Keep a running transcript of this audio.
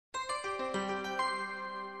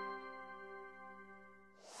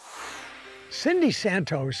Cindy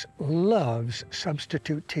Santos loves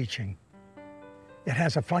substitute teaching. It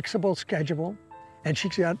has a flexible schedule, and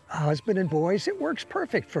she's got a husband and boys. It works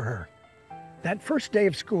perfect for her. That first day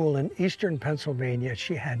of school in eastern Pennsylvania,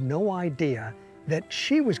 she had no idea that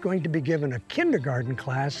she was going to be given a kindergarten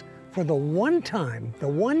class for the one time, the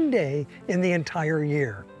one day in the entire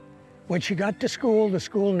year. When she got to school, the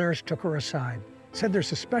school nurse took her aside, said,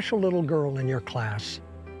 "There's a special little girl in your class.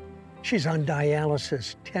 She's on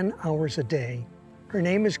dialysis 10 hours a day. Her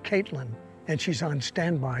name is Katelynn, and she's on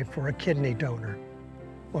standby for a kidney donor."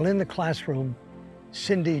 Well, in the classroom,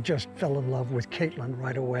 Cindy just fell in love with Katelynn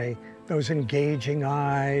right away, those engaging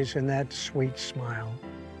eyes and that sweet smile.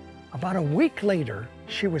 About a week later,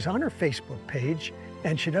 she was on her Facebook page,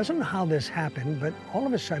 and she doesn't know how this happened, but all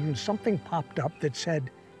of a sudden something popped up that said,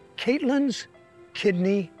 "Katelynn's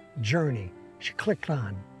Kidney Journey." She clicked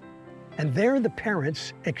on. And there the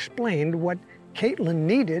parents explained what Katelynn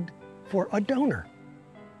needed for a donor.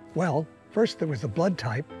 Well, first there was the blood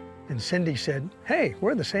type, and Cindy said, "Hey,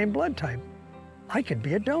 we're the same blood type. I could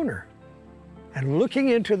be a donor." And looking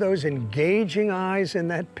into those engaging eyes in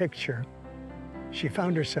that picture, she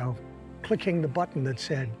found herself clicking the button that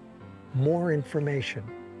said, "More information."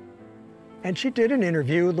 And she did an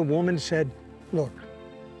interview. The woman said, "Look,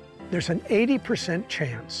 there's an 80%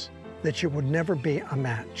 chance that you would never be a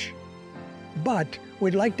match. But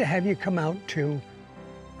we'd like to have you come out to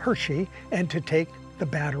Hershey and to take the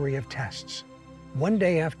battery of tests." One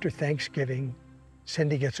day after Thanksgiving,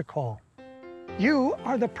 Cindy gets a call. "You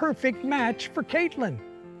are the perfect match for Katelynn."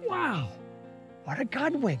 Wow, what a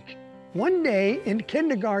Godwink. One day in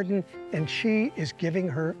kindergarten, and she is giving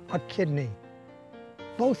her a kidney.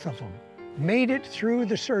 Both of them made it through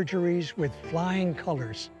the surgeries with flying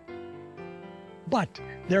colors. But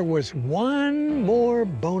there was one more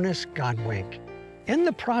bonus Godwink. In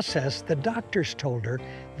the process, the doctors told her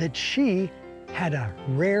that she had a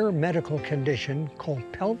rare medical condition called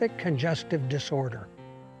pelvic congestive disorder.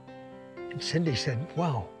 And Cindy said,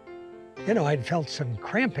 "Wow, you know, I'd felt some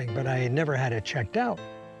cramping, but I had never had it checked out."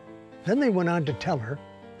 Then they went on to tell her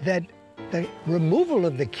that the removal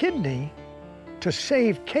of the kidney to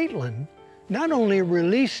save Katelynn not only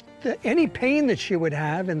released any pain that she would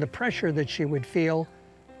have and the pressure that she would feel,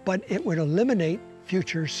 but it would eliminate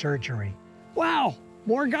future surgery. Wow,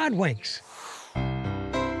 more Godwinks.